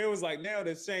 They was like, now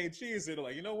that Shane Chi they're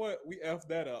like, you know what? We f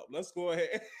that up. Let's go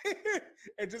ahead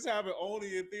and just have it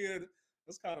only in theater.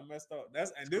 That's kind of messed up.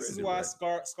 It's This is crazy, why right?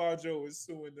 ScarJo is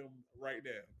suing them right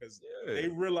now because Yeah. they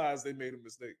realized they made a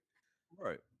mistake.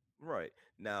 Right. Right.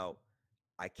 Now,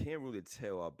 I can't really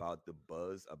tell about the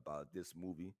buzz about this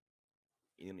movie.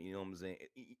 You know what I'm saying?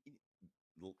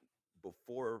 L-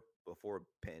 before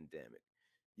pandemic,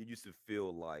 you used to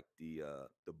feel like the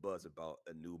buzz about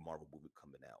a new Marvel movie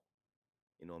coming out.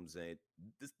 You know what I'm saying?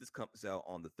 This comes out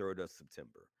on the 3rd of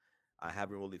September. I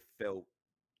haven't really felt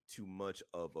too much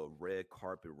of a red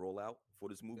carpet rollout for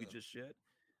this movie Yeah. just yet.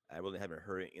 I really haven't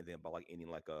heard anything about like any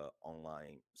like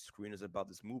online screeners about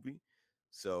this movie.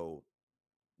 So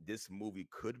this movie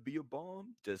could be a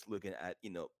bomb, just looking at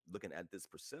looking at this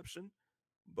perception,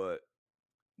 but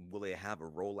will it have a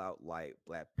rollout like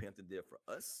Black Panther did for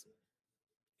us?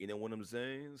 You know what I'm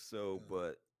saying? So,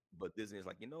 Yeah. but Disney is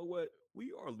like, you know what?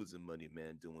 We are losing money,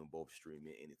 man, doing both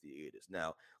streaming and in theaters.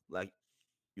 Now, like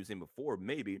you were saying before,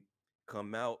 maybe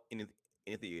come out in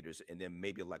theaters and then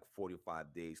maybe like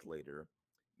 45 days later,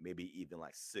 maybe even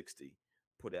like 60,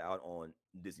 put it out on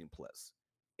Disney Plus.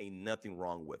 Ain't nothing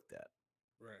wrong with that.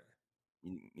 Right.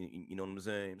 You know what I'm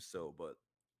saying? So, but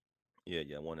yeah,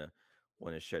 I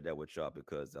wanna share that with y'all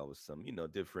because that was some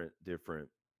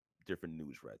different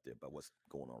news right there about what's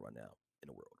going on right now in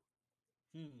the world.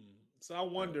 So I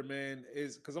Right. wonder, man,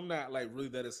 is because I'm not like really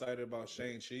that excited about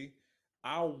Shang-Chi.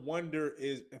 I wonder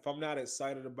is if I'm not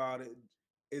excited about it,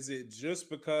 is it just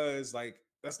because like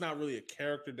that's not really a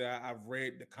character that I've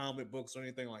read the comic books or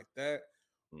anything like that?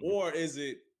 Hmm. Or is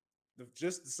it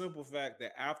just the simple fact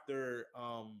that after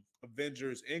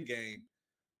Avengers Endgame,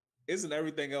 isn't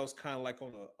everything else kind of like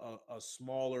on a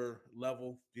smaller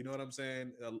level? You know what I'm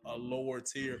saying? A Hmm. lower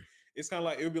tier. It's kind of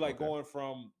like it would be like Okay. going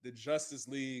from the Justice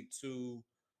League to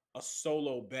a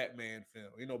solo Batman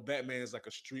film. You know, Batman is like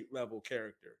a street level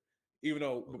character. Even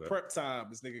though with Okay. prep time,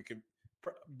 this nigga can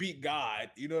beat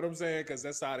God. You know what I'm saying? Because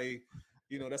that's how they,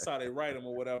 that's how they write him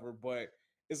or whatever. But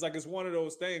it's like it's one of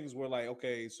those things where like,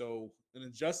 okay, so in the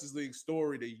Justice League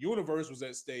story, the universe was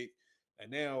at stake,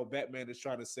 and now Batman is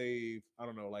trying to save, I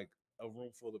don't know, like a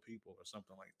room full of people or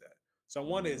something like that. So I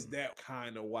wonder is Mm. that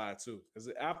kind of why too? Because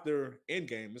after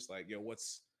Endgame, it's like, yo,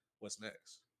 what's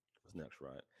next? What's next,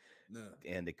 right? Nah.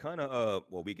 And they kind of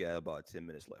well, we got about 10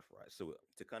 minutes left, right? So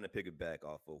to kind of piggyback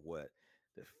off of what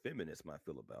the feminists might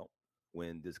feel about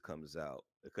when this comes out,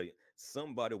 okay,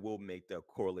 somebody will make the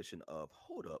correlation of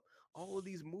hold up, all of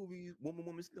these movies,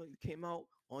 woman still came out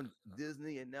on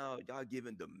Disney, and now y'all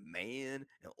giving the man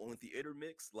and on theater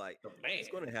mix, like The man. it's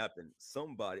going to happen.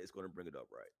 Somebody is going to bring it up,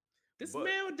 right? This But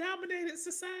male dominated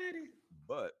society.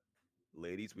 but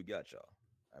ladies, we got y'all.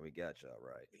 We got y'all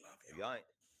right. We love If y'all. y'all ain't,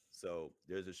 so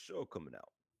there's a show coming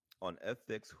out on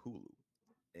FX Hulu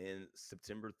in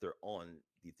September. They're on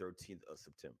the 13th of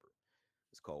September.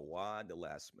 It's called Why the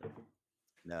Last Man.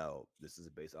 Now, this is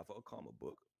based off of a comic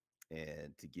book,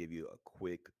 and to give you a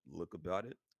quick look about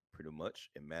it, pretty much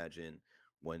imagine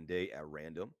one day at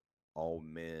random, all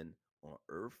men on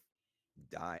Earth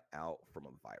die out from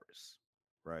a virus,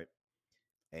 right?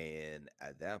 And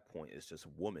at that point, it's just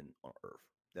woman on Earth.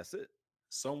 That's it.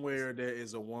 It's Somewhere there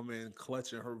is a woman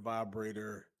clutching her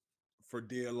vibrator for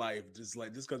dear life. Just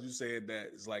because you said that,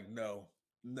 it's like, no,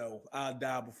 no, I'll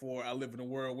die before I live in a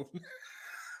world with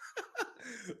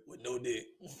with no dick.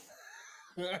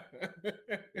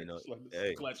 you know, It's like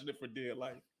hey, clutching it for dear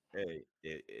life.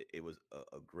 it was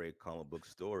a great comic book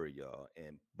story, y'all.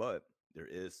 And but there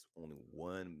is only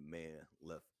one man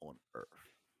left on Earth.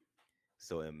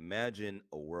 So imagine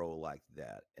a world like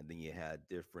that, and then you had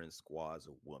different squads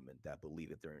of women that believe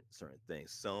that they're in certain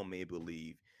things. Some may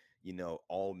believe,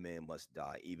 all men must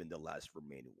die, even the last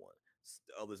remaining one.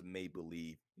 Others may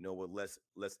believe, you know what,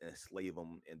 let's enslave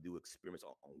him and do experiments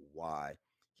on why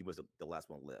he was the last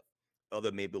one left.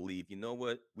 Other may believe, you know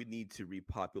what, we need to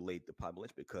repopulate the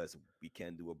population because we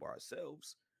can't do it by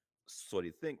ourselves. So they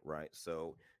think, right?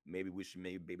 So maybe we should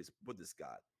maybe support this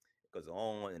guy. It goes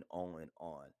on and on and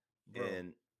on. Bro,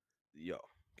 And yo,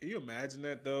 can you imagine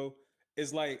that though?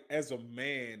 It's like as a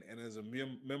man and as a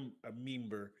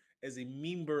member, as a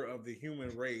member of the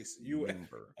human race, you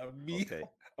member. a me. Okay,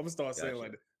 I'm gonna start saying gotcha.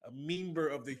 like that. A member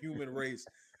of the human race,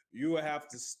 you will have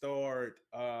to start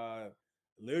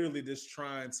literally just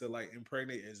trying to like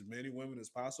impregnate as many women as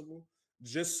possible,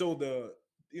 just so the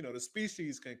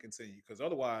species can continue. Because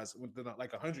otherwise, within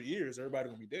like 100 years, everybody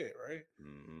gonna be dead, right?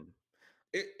 Hmm.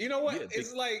 You know what? Yeah, they.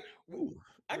 It's like Ooh,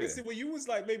 I can yeah. see when you was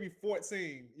like maybe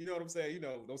 14, you know what I'm saying?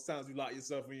 Those times you lock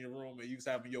yourself in your room and you was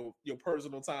having your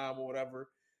personal time or whatever.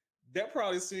 That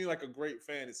probably seemed like a great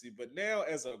fantasy. But now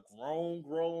as a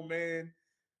grown man,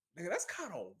 nigga, that's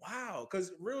kind of wild.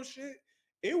 Cause real shit,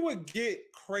 it would get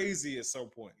crazy at some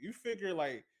point. You figure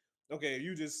like, okay,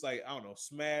 you just like, I don't know,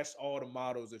 smash all the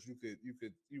models that you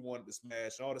wanted to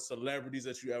smash, all the celebrities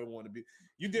that you ever wanted to be.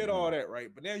 You did all Hmm. that, right?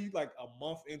 But now you like a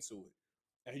month into it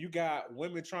and you got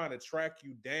women trying to track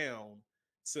you down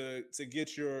to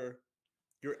get your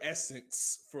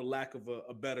essence, for lack of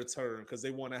a better term, because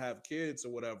they want to have kids or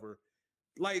whatever.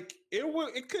 Like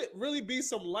it could really be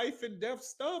some life and death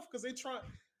stuff because they try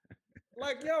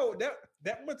like yo that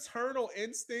that maternal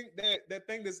instinct, that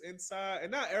thing that's inside,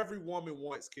 and not every woman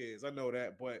wants kids. I know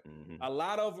that, but Hmm. a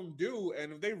lot of them do.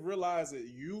 And if they realize that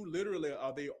you literally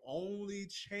are the only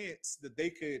chance that they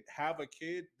could have a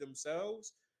kid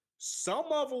themselves, some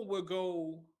of them will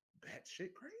go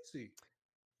batshit crazy.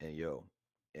 And yo,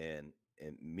 and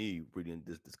me reading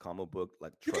this comic book,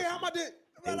 like You can't trust have my me, dick.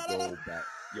 they go back.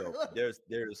 Yo, there's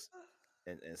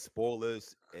and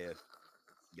spoilers if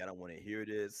y'all don't want to hear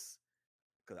this,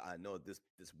 because I know this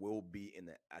will be in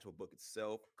the actual book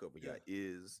itself. Because Yeah. y'all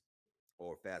is,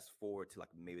 or fast forward to like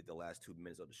maybe the last 2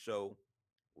 minutes of the show.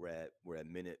 We're at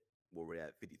minute where we're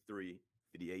at 53,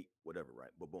 58, whatever, right?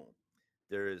 But boom,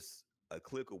 there's a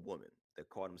clique of women that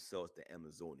call themselves the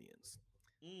Amazonians.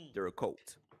 Mm. They're a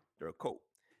cult. They're a cult.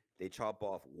 They chop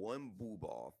off one boob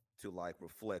off to like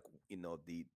reflect,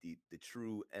 the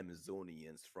true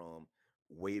Amazonians from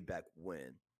way back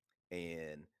when,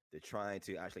 and they're trying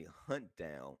to actually hunt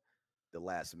down the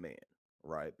last man,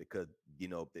 right? Because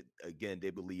again, they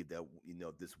believe that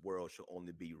this world should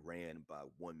only be ran by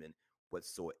women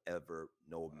whatsoever,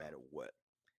 no matter Wow. what.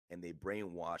 And they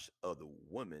brainwash other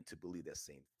women to believe that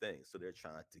same thing. So they're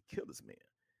trying to kill this man.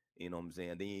 You know what I'm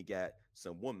saying? Then you got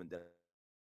some women that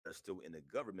are still in the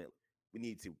government. We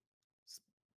need to s-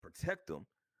 protect them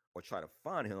or try to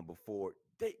find him before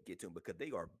they get to him because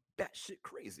they are batshit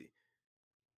crazy.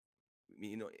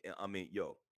 I mean,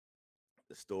 yo,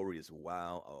 the story is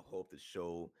wild. I hope the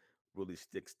show really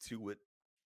sticks to it.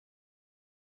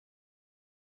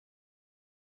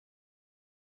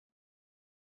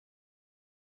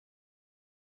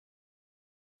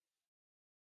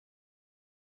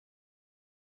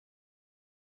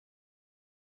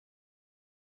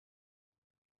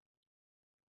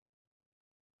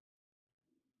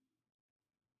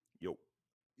 Yo,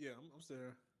 Yeah, I'm still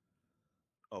here.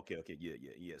 okay,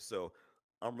 yeah. So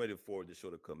I'm ready for the show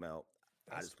to come out.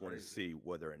 I That's just want to crazy. see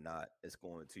whether or not it's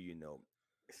going to,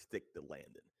 stick the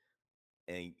landing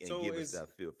and So give us that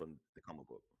feel from the comic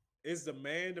book. is the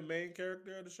man the main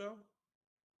character of the show?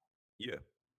 Yeah,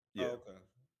 Oh, yeah. okay.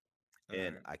 All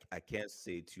And right. I can't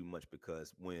say too much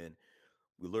because when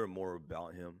we learn more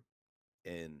about him,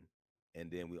 and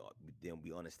then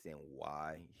we understand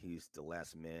why he's the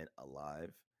last man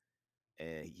alive,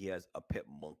 and he has a pet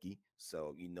monkey.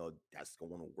 So that's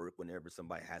going to work whenever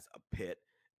somebody has a pet.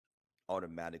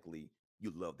 Automatically,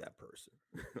 you love that person.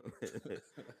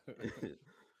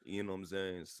 You know what I'm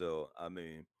saying? So I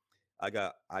mean, I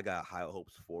got high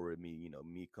hopes for it. Me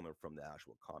coming from the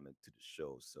actual comic to the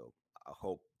show. So I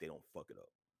hope they don't fuck it up.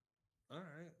 All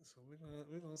right, so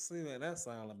we're gonna see what that's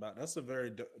all about. That's a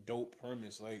very dope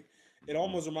premise. Like it Hmm.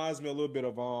 almost reminds me a little bit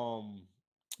of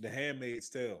The Handmaid's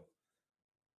Tale.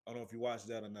 I don't know if you watched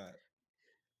that or not.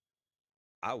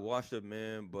 I watched it,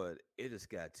 man, but it just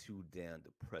got too damn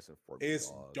depressing for me, It's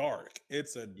dog. dark.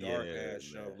 It's a dark Yeah, ass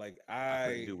show. man. Like I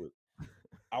couldn't do it.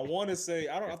 I want to say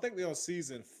I don't. I think we're on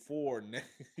season 4 now.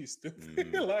 You stupid.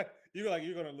 Hmm. Like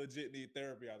you're gonna legit need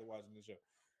therapy after watching the show.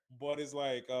 But it's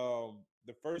like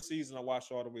the first season I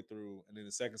watched all the way through, and then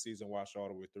the second season I watched all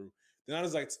the way through. Then I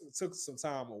just like took some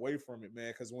time away from it,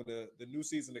 man. Because when the new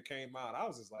season that came out, I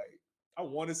was just like, I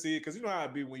want to see it because you know how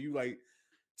it be when you like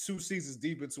 2 seasons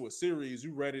deep into a series,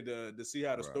 you ready to see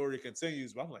how the Right. story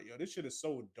continues. But I'm like, yo, this shit is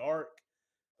so dark.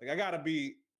 Like I gotta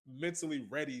be mentally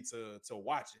ready to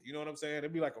watch it. You know what I'm saying?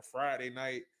 It'd be like a Friday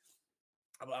night.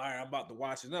 I'm like, all right, I'm about to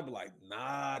watch it. And I'll be like,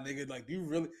 nah, nigga, like you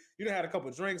done had a couple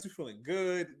of drinks, you feeling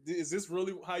good. Is this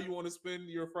really how you want to spend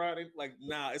your Friday? Like,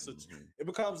 nah, Hmm. it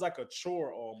becomes like a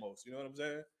chore almost. You know what I'm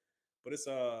saying? But it's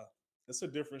a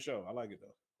different show. I like it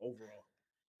though, overall.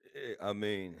 I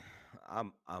mean,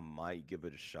 I might give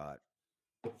it a shot.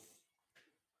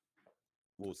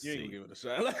 We'll You ain't gonna see. give it a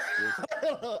shot.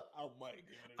 We'll. I might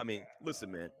give it a I mean,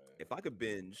 listen, man. shot. If I could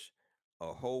binge a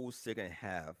whole second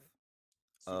half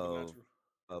of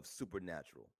Supernatural.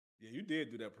 Supernatural, Yeah, you did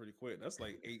do that pretty quick. That's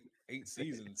like eight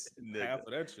seasons, nigga, half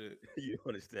of that shit. you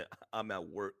understand? I'm at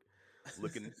work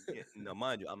looking. Now,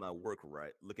 mind you, I'm at work,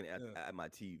 right? Looking at Yeah. at my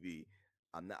TV.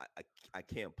 I'm not. I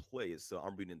can't play it, so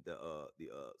I'm reading the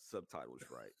subtitles,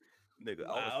 right? Nigga, I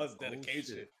was Wow, like, that's oh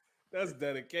dedication. shit. That's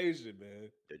dedication, man.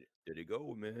 There you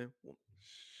go, man. Well,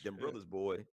 them Shit. brothers,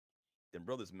 boy. Them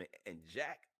brothers, man. And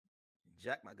Jack,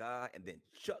 my guy, and then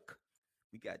Chuck.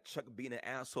 We got Chuck being an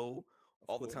asshole Of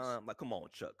all the course. time. Like, come on,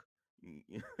 Chuck.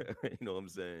 You know what I'm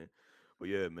saying? But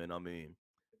yeah, man. I mean,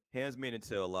 Hands Made and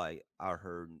Tell, like, I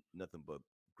heard nothing but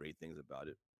great things about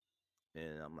it,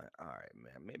 and I'm like, all right,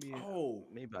 man. Oh,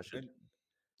 Maybe I should and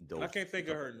I indulge can't in think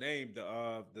of something her like that. name,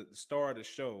 the star of the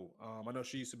show. I know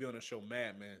she used to be on the show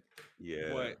Mad Men. Yeah.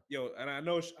 But yo, and I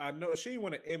know she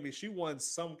won an Emmy. She won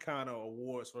some kind of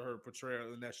awards for her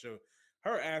portrayal in that show.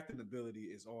 her acting ability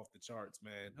is off the charts,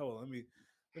 man. Hold on, let me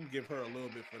give her a little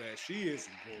bit for that. She is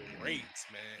great,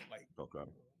 man. Like Okay.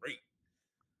 great.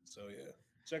 So yeah,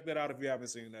 check that out if you haven't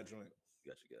seen that joint.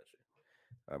 Gotcha, gotcha.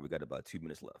 All right, we got about 2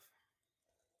 minutes left.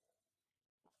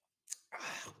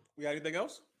 We got anything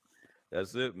else?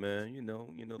 That's it, man.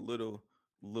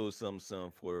 Little something,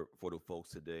 something for the folks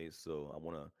today. So I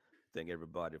want to thank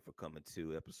everybody for coming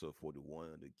to episode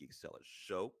 41 of the Geek Salad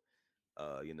Show.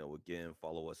 Again,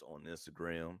 follow us on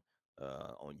Instagram,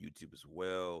 on YouTube as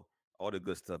well. All the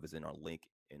good stuff is in our link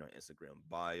in our Instagram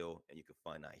bio, and you can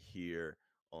find that here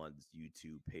on this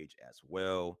YouTube page as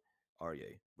well.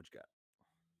 Arye, what you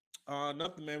got?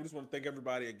 Nothing, man. We just want to thank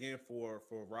everybody again for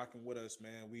rocking with us,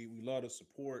 man. We love the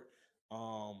support.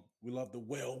 We love the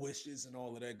well wishes and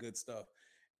all of that good stuff.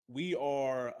 We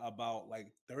are about like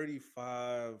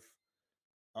 35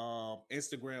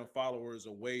 Instagram followers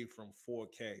away from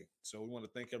 4K. So we want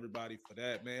to thank everybody for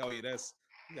that, man. Oh yeah,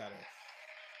 we gotta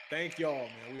thank y'all,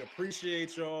 man. We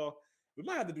appreciate y'all. We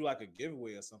might have to do like a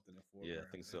giveaway or something for Yeah, it,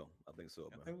 I think man. so. I think so,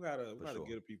 I man. think we For gotta sure.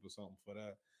 give people something for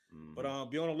that. But Mhm.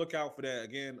 be on the lookout for that.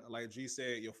 Again, like G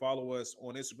said, you'll follow us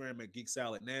on Instagram at Geek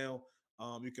Salad Now.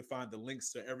 You can find the links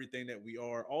to everything that we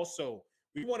are. Also,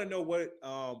 we want to know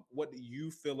what do you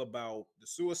feel about the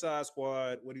Suicide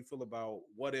Squad? What do you feel about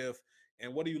What If?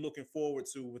 And what are you looking forward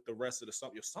to with the rest of the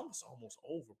summer? Your summer's almost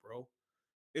over, bro.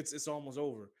 It's almost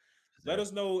over. Let Exactly.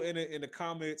 us know in the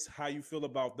comments how you feel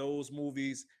about those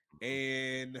movies. Mhm.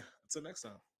 And until next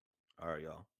time. All right,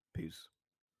 y'all. Peace.